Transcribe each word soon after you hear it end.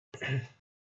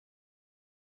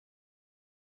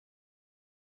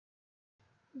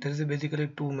There is basically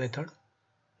two methods.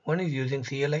 One is using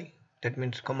CLI, that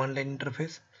means command line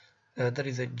interface. The other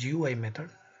is a GUI method,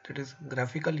 that is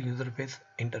graphical user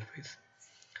interface.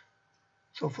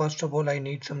 So first of all, I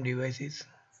need some devices.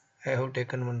 I have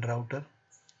taken one router,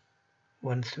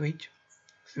 one switch.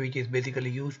 Switch is basically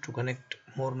used to connect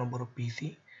more number of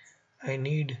PC. I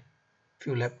need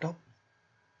few laptop.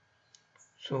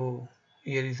 So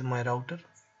here is my router.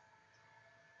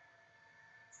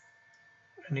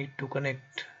 I need to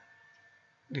connect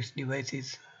these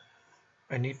devices.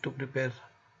 I need to prepare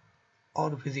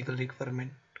all physical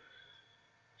requirement.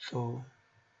 So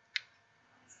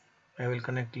I will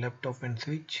connect laptop and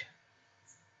switch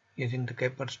using the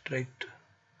copper straight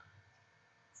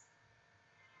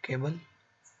cable.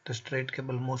 The straight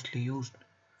cable mostly used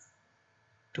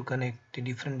to connect the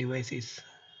different devices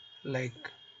like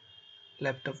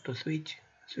laptop to switch,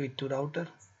 switch to router.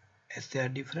 As they are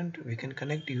different, we can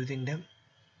connect using them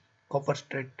copper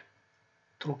straight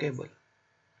through cable.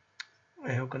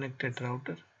 I have connected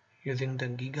router using the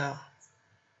Giga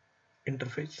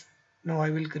interface. Now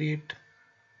I will create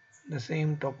the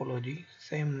same topology,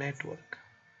 same network.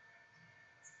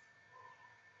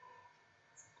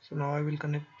 So now I will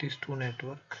connect these two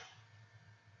network.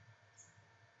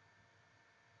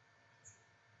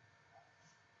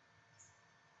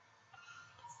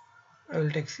 I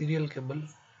will take serial cable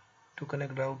to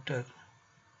connect router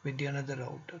with the another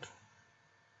router.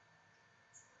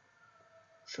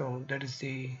 So that is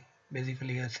the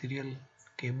basically a serial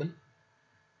cable.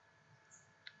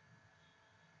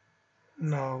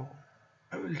 Now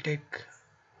I will take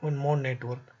one more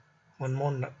network, one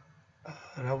more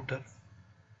router,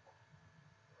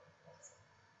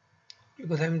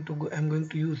 because I'm going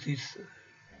to use this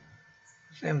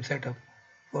same setup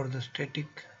for the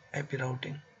static IP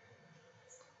routing.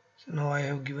 So now I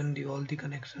have given all the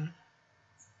connection.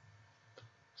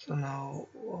 So now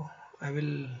I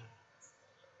will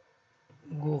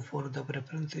go for the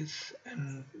preferences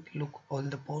and look all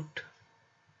the port.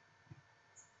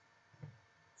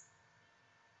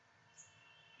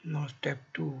 Now step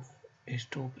 2 is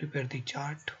to prepare the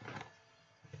chart.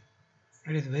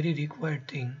 It is very required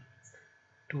thing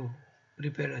to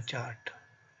prepare a chart.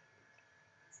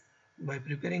 By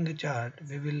preparing a chart,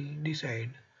 we will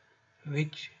decide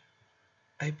which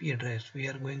IP address we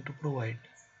are going to provide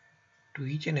to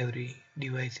each and every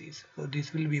devices. So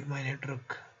this will be my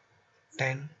network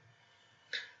 10.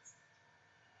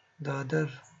 The other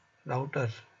router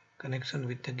connection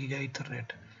with the Giga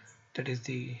Ethernet, that is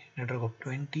the network of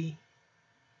 20,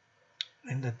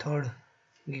 and the third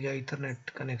Giga Ethernet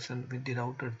connection with the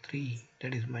router 3,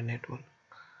 that is my network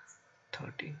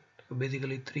 13. So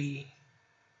basically 3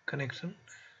 connection.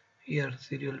 Here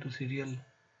serial to serial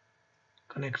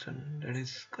connection, that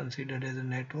is considered as a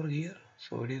network here,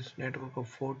 so it is network of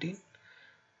 14.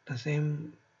 The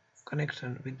same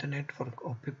connection with the network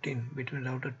of 15 between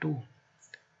router 2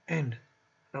 and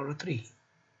router 3.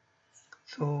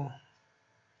 So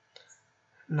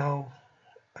now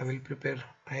I will prepare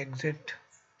my exact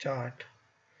chart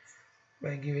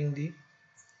by giving the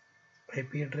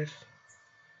IP address.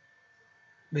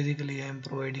 Basically I am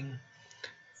providing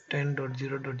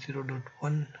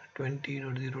 10.0.0.1,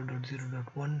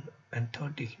 20.0.0.1 and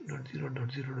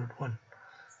 30.0.0.1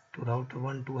 to router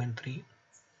 1, 2 and 3.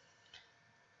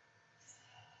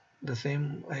 The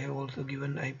same I have also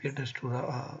given IP address to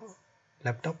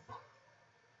laptop.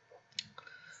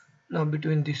 Now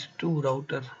between these two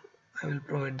routers I will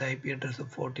provide the IP address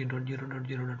of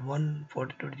 40.0.0.1,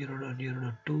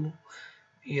 40.0.0.2.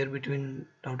 Here between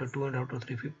router 2 and router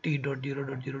 3,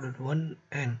 50.0.0.1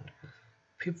 and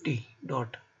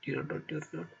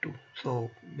 50.0.0.2.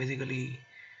 So basically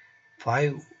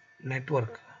 5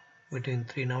 network between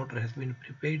 3 router has been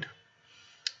prepared.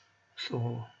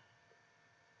 So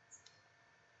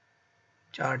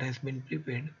chart has been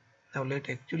prepared. Now let's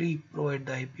actually provide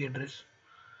the IP address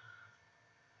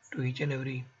to each and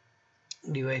every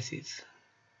devices.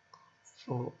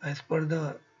 So as per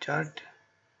the chart,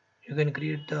 you can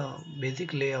create the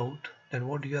basic layout that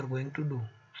what you are going to do.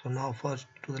 So now first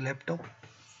to the laptop,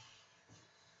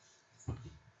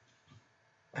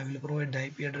 I will provide the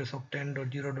IP address of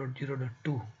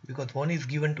 10.0.0.2 because 1 is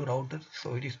given to router,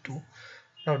 so it is 2.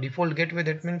 Now default gateway,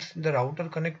 that means the router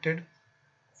connected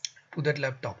to that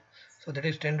laptop, so that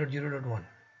is 10.0.1.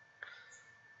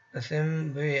 The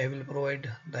same way I will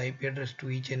provide the IP address to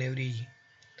each and every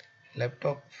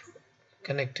laptop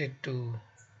connected to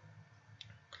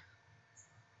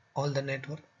all the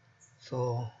network.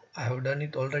 So I have done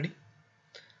it already.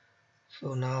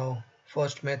 So now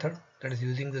first method, that is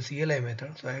using the CLI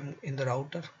method. So I am in the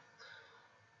router.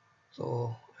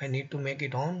 so I need to make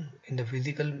it on in the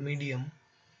physical medium.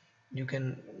 You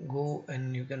can go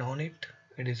and you can on it.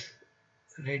 It is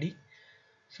ready.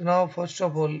 So now first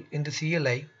of all in the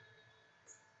CLI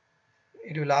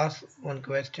it will ask one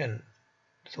question.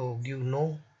 So give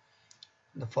no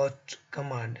the first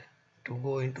command to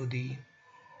go into the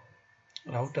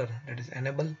router, that is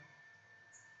enable.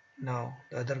 Now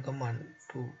the other command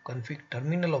to config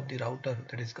terminal of the router,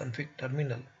 that is config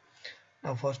terminal.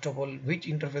 Now first of all which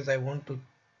interface I want to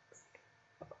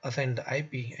assign the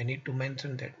IP, I need to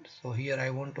mention that. So here I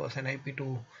want to assign IP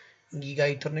to Giga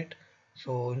Ethernet.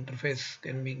 So interface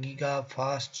can be Giga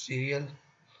fast serial.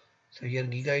 So here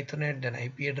Giga Ethernet, then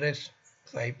IP address.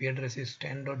 So IP address is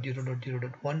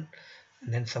 10.0.0.1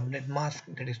 and then subnet mask,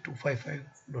 that is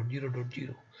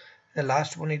 255.0.0. The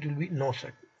last one it will be no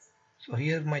set. So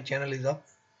here my channel is up.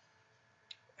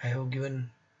 I have given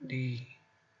the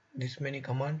this many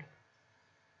command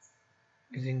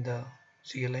using the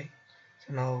CLI.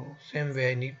 So now same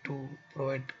way I need to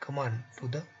provide command to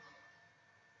the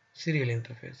serial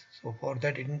interface. So for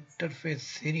that interface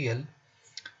serial,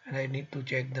 and I need to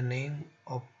check the name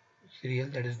of serial,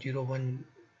 that is 010.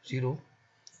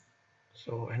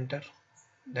 So enter,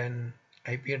 then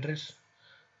IP address,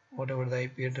 whatever the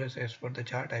IP address as per the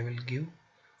chart I will give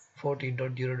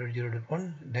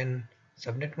 40.0.0.1, then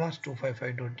subnet mask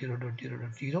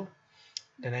 255.0.0.0,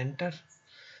 then enter.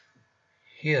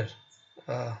 Here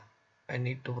I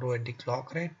need to provide the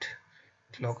clock rate.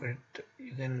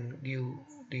 You can give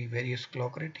the various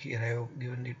clock rate. Here I have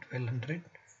given it 1200,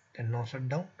 then no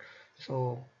shutdown.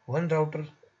 So one router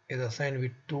is assigned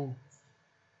with two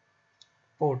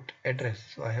port address,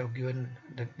 so I have given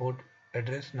the port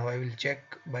address. Now I will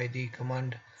check by the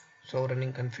command show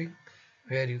running config,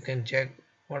 where you can check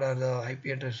what are the IP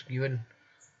address given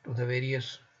to the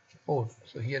various port.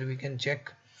 So here we can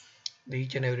check the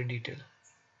each and every detail.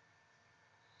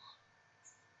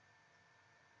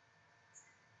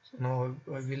 So now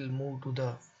I will move to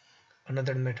the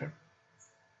another method.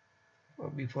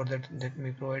 Before that, let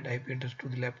me provide IP address to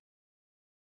the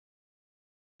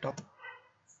laptop.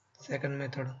 Second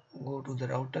method, go to the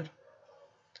router,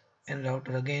 and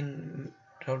router again,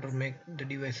 router make the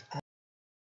device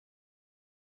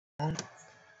on.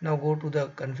 Now go to the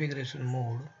configuration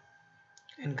mode.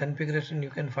 In configuration you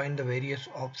can find the various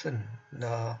option.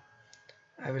 I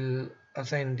will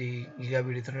assign the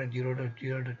gigabit ethernet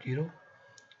 0.0.0.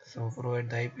 So provide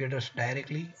the IP address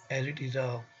directly, as it is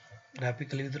a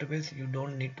graphical interface. You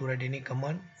don't need to write any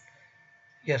command.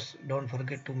 Yes, don't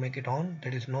forget to make it on,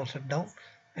 that is no shutdown.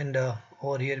 And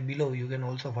over here below you can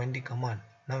also find the command.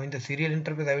 Now in the serial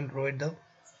interface I will provide the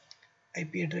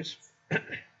IP address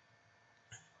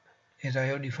as I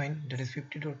have defined, that is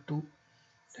 50.2,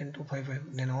 then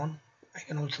 255, then on. I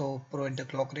can also provide the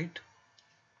clock rate.